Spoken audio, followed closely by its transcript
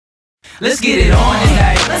Let's get it on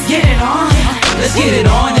tonight. Let's get it on. Let's get it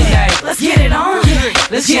on tonight. Let's get it on.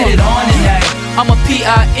 Let's get it on tonight. I'm a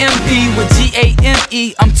PIMP with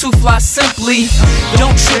GAME. I'm too fly simply.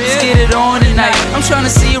 Don't trip, let's get it on tonight. I'm tryna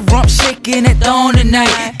see a rump shaking at dawn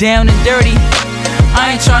tonight. Down and dirty,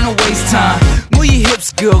 I ain't tryna waste time. Move your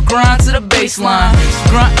hips, girl, grind to the baseline.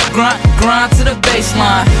 Grind, grind, grind to the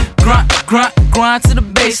baseline. Grind, grind, grind to the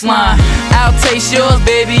baseline. I'll taste yours,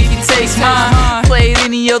 baby, if you taste mine. Play it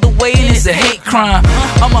any other way and it's a hate crime.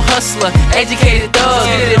 I'm a hustler, educated thug.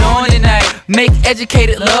 Get it on tonight, make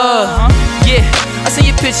educated love. Yeah, I see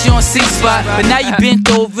your picture on C-Spot, but now you bent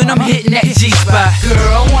over and I'm hitting that G-Spot. Girl,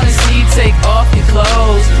 I wanna see you take off your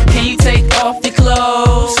clothes. Can you take off your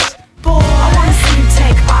clothes? Boy, I wanna see you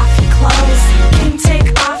take off your clothes. Can you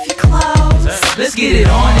take off your clothes? Let's get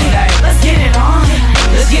it on tonight. Let's get it on.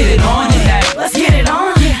 Let's get it on tonight. Let's get it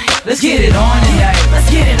on. Let's get it on tonight.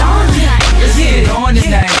 Let's get it on. Let's get it on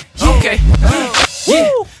tonight. Okay. Yeah.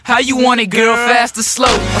 How you want it, girl? Fast or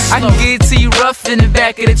slow? I can get it to you rough in the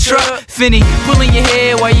back of the truck. Finny, pulling your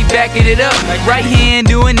hair while you backing it up. Right hand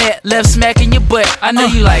doing that, left smacking your butt. I know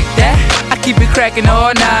you like that. I keep it cracking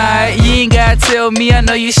all night. You ain't gotta tell me, I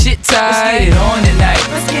know your shit tight. Let's get it on tonight.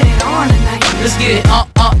 Let's get it on tonight. Let's get it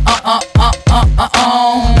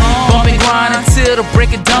Bump and grind until the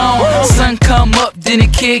break of dawn. Sun come up, then the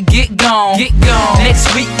kid get gone. Get gone.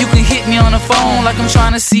 Next week you can hit me on the phone like I'm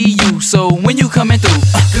trying to see you. So when you coming through?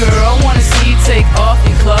 Girl, I wanna see you take off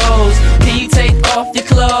your clothes. Can you take off your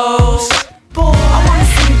clothes? Boy, I wanna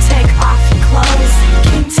see you take off your clothes.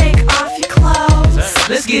 Can you take off your clothes?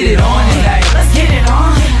 Let's get it on tonight. Let's get it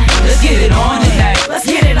on. Let's get it on tonight. Let's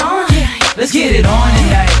get it on. Let's get it on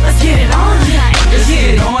tonight. Let's get it on. Let's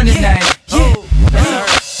get it on tonight.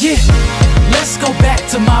 Yeah, let's go back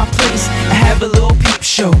to my place and have a little peep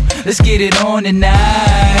show. Let's get it on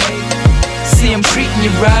tonight. See, I'm treating you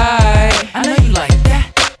right. I know you like that.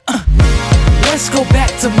 Let's go back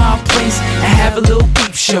to my place and have a little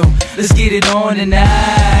peep show. Let's get it on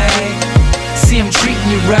tonight. See, I'm treating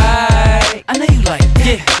you right. I know you like that.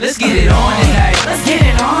 Yeah, let's get it on tonight. Let's get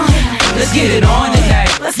it on. Let's get it on tonight.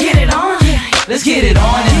 Let's get it on. Let's get it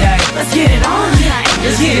on tonight. Let's get it on.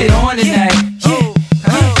 Let's get it on tonight. Yeah.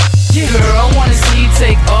 Girl, I wanna see you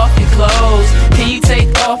take off your clothes. Can you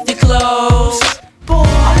take off your clothes? Boy,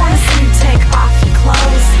 I wanna see you take off your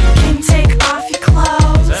clothes. Can you take off your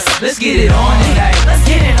clothes? Let's get it on